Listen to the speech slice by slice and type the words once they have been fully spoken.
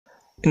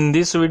In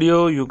this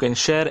video, you can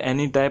share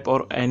any type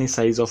or any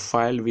size of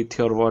file with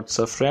your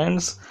WhatsApp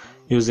friends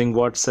using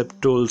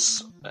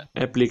WhatsTools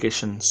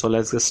application. So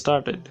let's get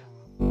started.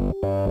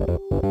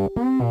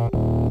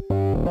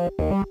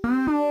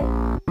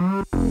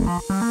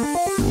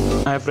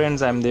 Hi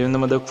friends, I'm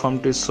Devendra from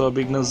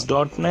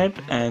TipsForBeginners.net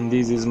and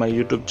this is my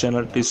YouTube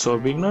channel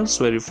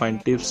TipsForBeginners, where you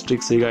find tips,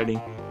 tricks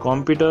regarding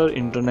computer,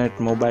 internet,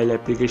 mobile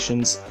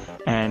applications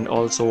and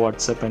also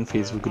WhatsApp and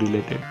Facebook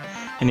related.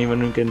 And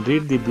even you can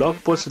read the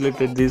blog post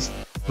related these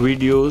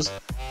videos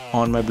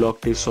on my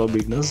blog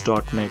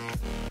TipsForBeginners.net.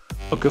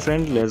 Okay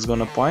friend, let's go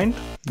on a point.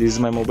 This is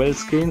my mobile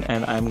screen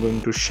and I'm going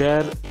to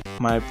share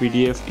my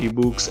PDF,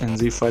 eBooks and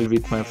zip file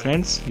with my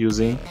friends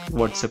using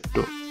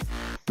WhatsTools.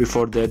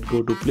 Before that,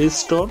 go to Play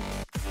Store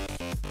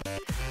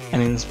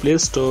and in Play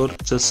Store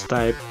just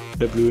type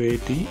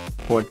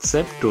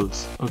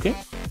WhatsTools. Okay,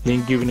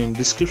 link given in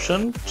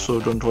description, so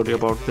don't worry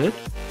about that,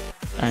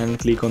 and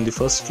click on the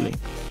first link.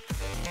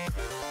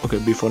 Okay,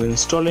 before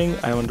installing,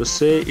 I want to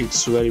say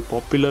it's very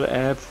popular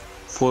app,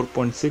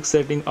 4.6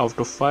 rating out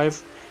of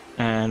 5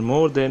 and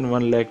more than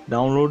 1 lakh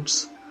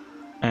downloads,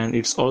 and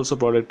it's also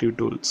productive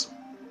tools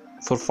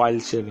for file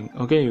sharing.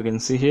 Okay, you can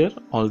see here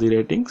all the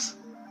ratings.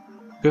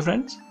 Okay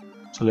friends,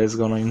 so let's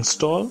go on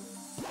install.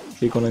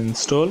 Click on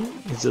install.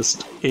 It's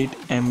just 8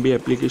 MB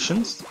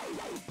applications.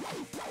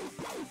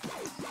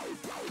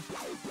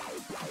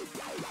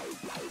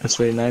 It's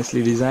very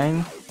nicely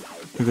designed.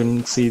 You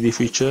can see the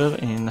feature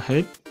in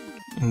ahead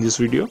in this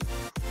video.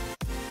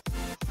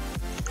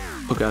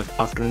 Okay,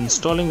 after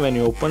installing, when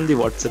you open the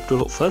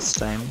WhatsTools first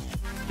time,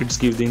 it's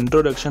give the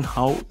introduction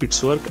how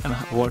it's work and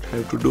what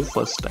have to do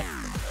first time.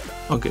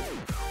 Okay,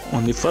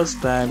 on the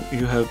first time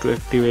you have to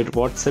activate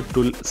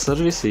WhatsTools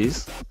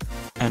services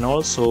and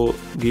also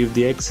give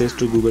the access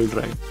to Google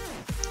Drive.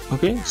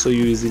 Okay, so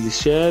you easily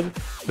share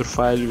your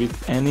file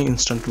with any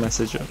instant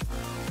messenger.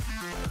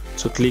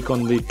 So click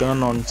on the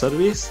turn on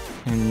service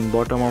in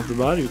bottom of the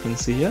bar, you can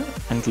see here,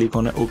 and click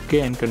on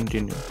OK and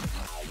continue.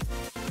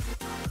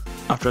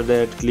 After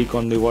that, click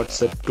on the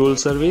WhatsTools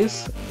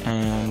service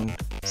and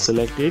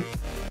select it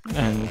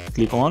and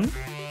click on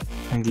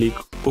and click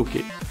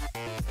OK.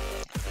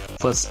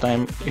 First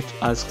time it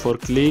asks for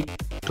click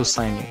to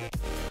sign in.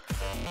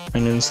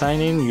 And in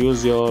sign in,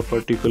 use your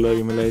particular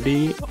email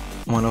ID,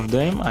 one of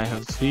them. I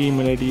have 3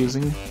 email ID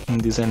using in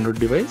this Android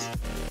device,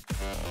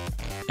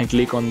 and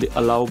click on the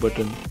allow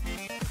button.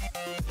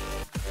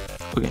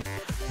 Okay,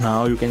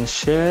 now you can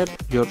share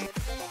your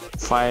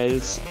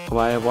files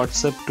via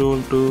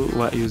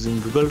WhatsTools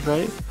using Google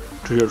Drive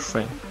to your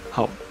friend.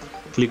 How?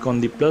 Click on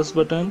the plus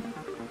button,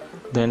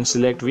 then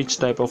select which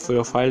type of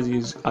your files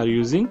you are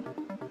using.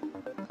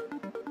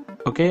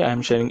 Okay, I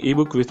am sharing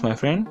ebook with my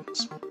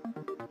friends,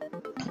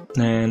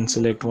 and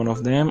select one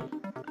of them.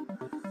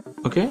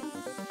 Okay,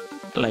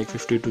 like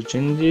 52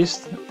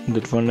 changes,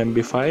 that 1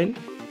 MB file,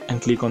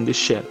 and click on the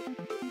share.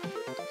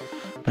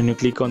 When you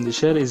click on the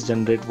share, is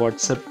generate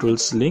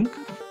WhatsTools link.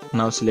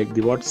 Now select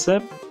the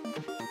WhatsApp.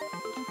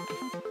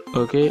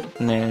 Okay,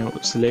 now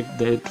select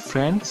that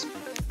friends.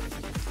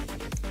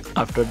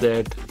 After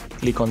that,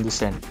 click on the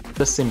send.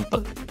 Just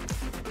simple.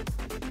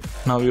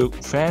 Now your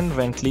friend,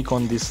 when click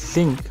on this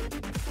link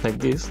like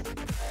this,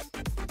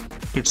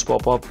 it's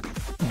pop up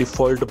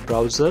default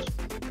browser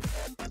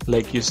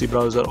like UC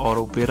browser or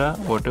Opera,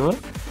 whatever,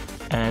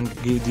 and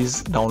give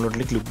this download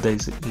link, look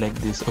this like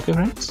this. Okay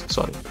friends,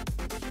 sorry,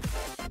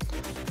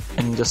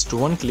 and just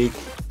one click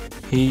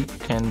he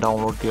can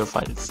download your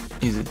files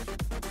easily.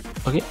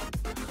 Okay,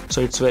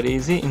 so it's very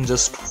easy. In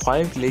just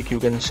 5 clicks you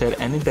can share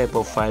any type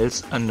of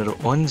files under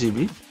 1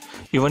 GB.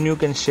 Even you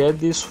can share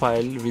this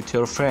file with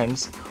your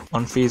friends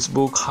on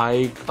Facebook,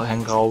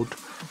 Hangout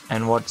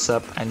and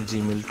WhatsApp and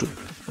Gmail too.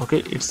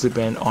 Okay, it's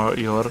depend on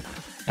your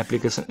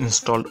application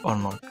installed or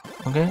not.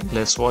 Okay,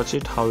 let's watch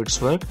it how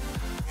it's work.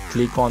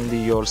 Click on the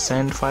your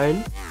send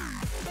file.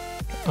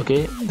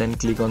 Okay, then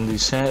click on the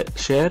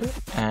share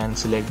and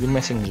select the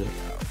messenger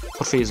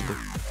for Facebook.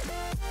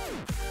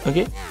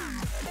 Okay,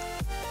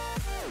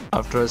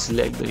 after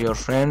select your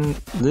friend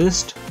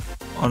list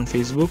on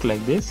Facebook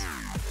like this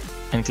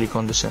and click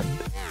on the send.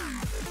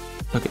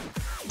 Okay,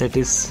 that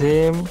is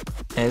same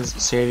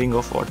as sharing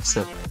of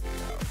WhatsApp.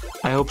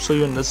 I hope so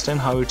you understand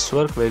how it's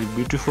work. Very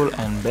beautiful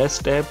and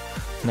best app,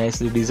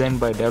 nicely designed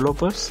by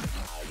developers.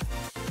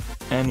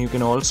 And you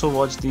can also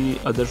watch the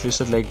other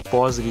features like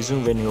pause,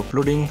 resume when you're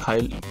uploading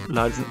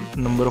large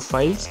number of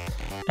files,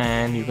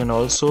 and you can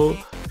also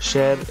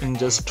share in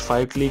just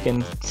 5 clicks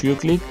and few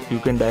clicks. You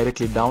can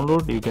directly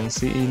download. You can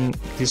see in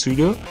this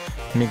video,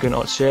 and you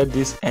can share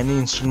this any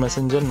instant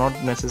messenger, not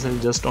necessarily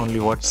just only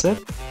WhatsApp.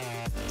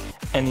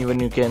 And even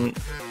you can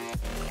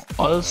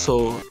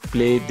also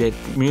play that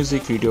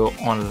music video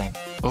online.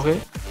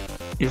 Okay,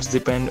 it's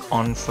depend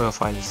on your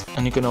files,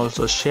 and you can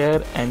also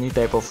share any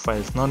type of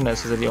files, not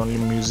necessarily only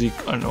music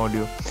and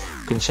audio.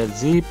 You can share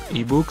zip,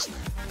 ebooks,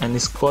 and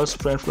this cross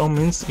platform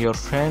means your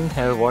friend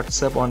have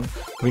WhatsApp on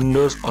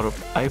Windows or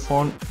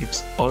iPhone,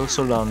 it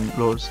also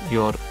downloads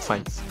your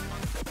files.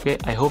 Okay,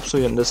 I hope so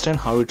you understand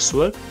how it's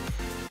work.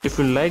 If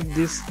you like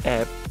this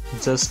app,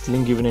 just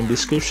link given in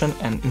description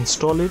and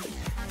install it.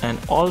 And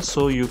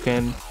also you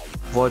can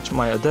watch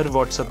my other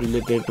WhatsApp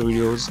related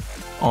videos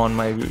on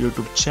my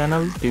YouTube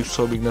channel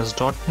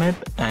TipsForBeginners.net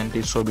and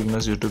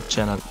TipsForBeginners YouTube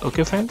channel.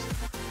 Okay friends,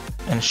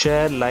 and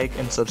share, like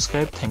and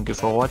subscribe. Thank you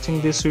for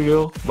watching this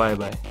video. Bye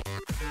bye.